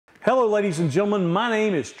Hello ladies and gentlemen, my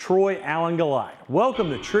name is Troy Allen Goliath.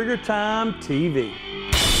 Welcome to Trigger Time TV.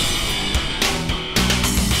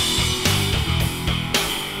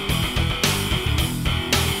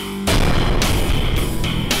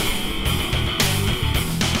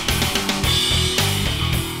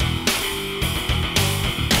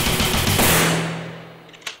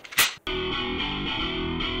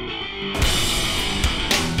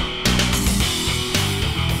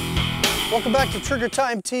 Welcome back to Trigger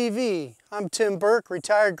Time TV. I'm Tim Burke,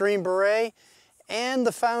 retired Green Beret, and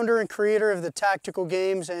the founder and creator of the Tactical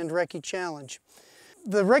Games and Recce Challenge.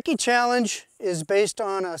 The Recce Challenge is based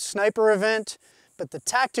on a sniper event, but the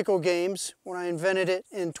Tactical Games, when I invented it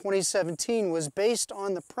in 2017, was based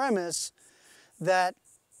on the premise that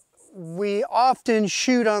we often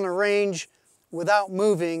shoot on the range without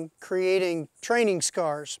moving, creating training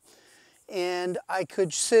scars. And I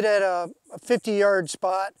could sit at a 50-yard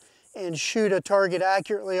spot and shoot a target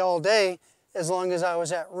accurately all day as long as I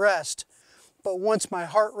was at rest. But once my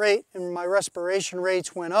heart rate and my respiration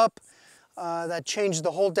rates went up, that changed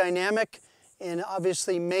the whole dynamic and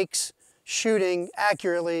obviously makes shooting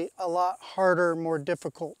accurately a lot harder, more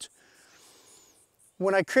difficult.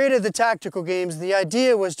 When I created the Tactical Games, the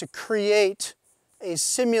idea was to create a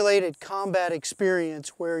simulated combat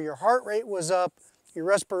experience where your heart rate was up, your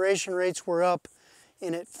respiration rates were up,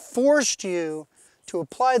 and it forced you to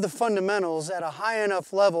apply the fundamentals at a high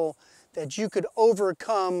enough level that you could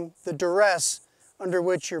overcome the duress under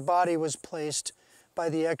which your body was placed by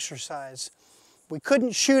the exercise. We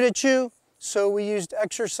couldn't shoot at you, so we used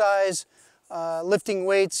exercise, lifting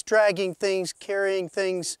weights, dragging things, carrying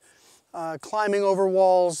things, climbing over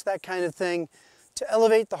walls, that kind of thing, to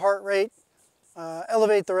elevate the heart rate,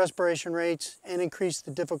 elevate the respiration rates, and increase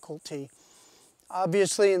the difficulty.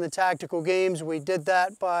 Obviously, in the Tactical Games, we did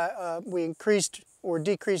that by, we increased or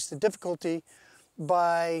decrease the difficulty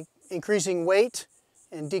by increasing weight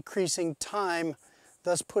and decreasing time,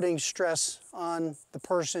 thus putting stress on the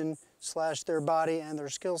person / their body and their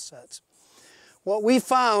skill sets. What we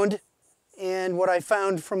found, and what I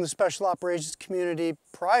found from the special operations community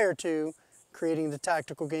prior to creating the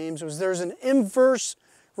Tactical Games, was there's an inverse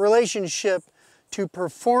relationship to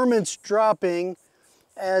performance dropping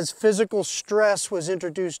as physical stress was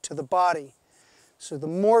introduced to the body. So the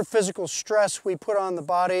more physical stress we put on the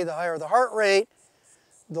body, the higher the heart rate,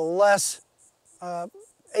 the less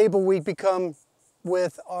able we become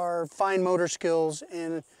with our fine motor skills,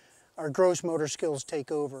 and our gross motor skills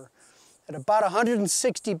take over. At about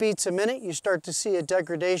 160 beats a minute, you start to see a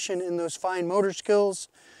degradation in those fine motor skills.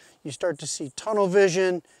 You start to see tunnel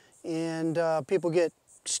vision, and people get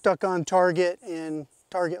stuck on target and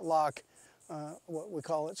target lock, what we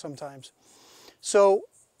call it sometimes. So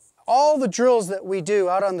all the drills that we do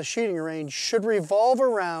out on the shooting range should revolve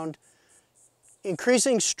around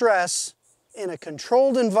increasing stress in a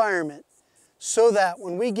controlled environment so that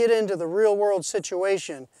when we get into the real world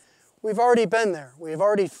situation, we've already been there. We've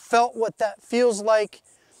already felt what that feels like,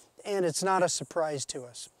 and it's not a surprise to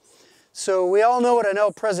us. So we all know what an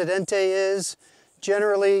El Presidente is.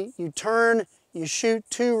 Generally, you turn, you shoot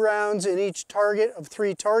 2 rounds in each target of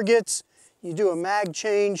 3 targets, you do a mag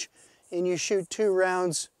change, and you shoot 2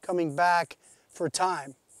 rounds coming back for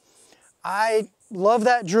time. I love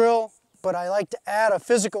that drill, but I like to add a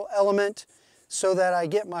physical element so that I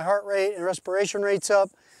get my heart rate and respiration rates up.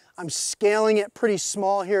 I'm scaling it pretty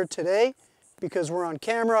small here today because we're on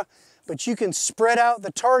camera, but you can spread out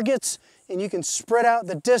the targets and you can spread out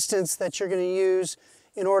the distance that you're going to use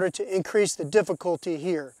in order to increase the difficulty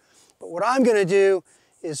here. But what I'm going to do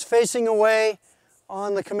is facing away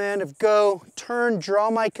on the command of go, turn, draw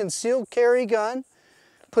my concealed carry gun,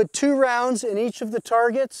 put 2 rounds in each of the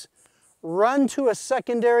targets, run to a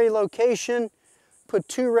secondary location, put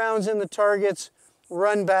 2 rounds in the targets,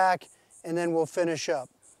 run back, and then we'll finish up.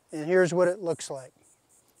 And here's what it looks like.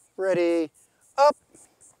 Ready, up.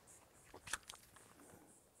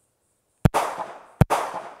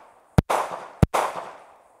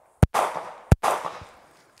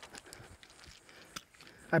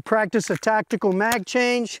 I practice a tactical mag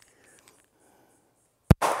change.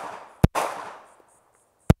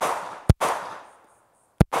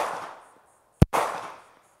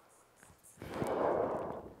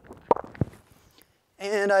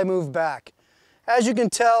 And I move back. As you can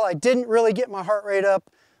tell, I didn't really get my heart rate up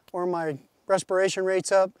or my respiration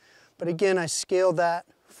rates up, but again, I scaled that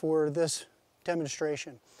for this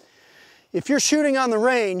demonstration. If you're shooting on the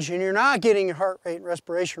range and you're not getting your heart rate and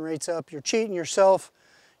respiration rates up, you're cheating yourself.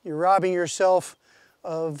 You're robbing yourself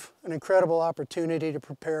of an incredible opportunity to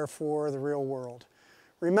prepare for the real world.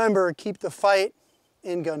 Remember, keep the fight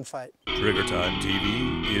in gunfight. Trigger Time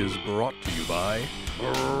TV is brought to you by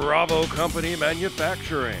Bravo Company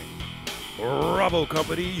Manufacturing, Bravo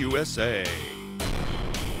Company USA,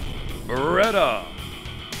 Beretta,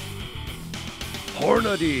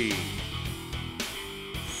 Hornady,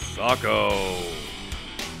 Sacco,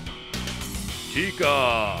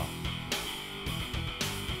 Tika,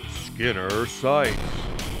 Skinner Sights,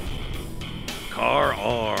 Kahr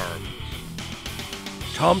Arms,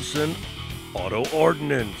 Thompson Auto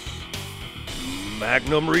Ordnance,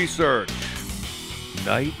 Magnum Research,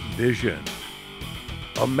 Night Vision,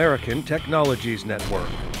 American Technologies Network,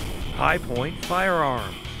 High Point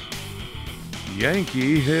Firearms,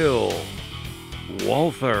 Yankee Hill,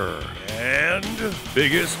 Walther, and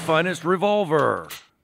Biggest Finest Revolver.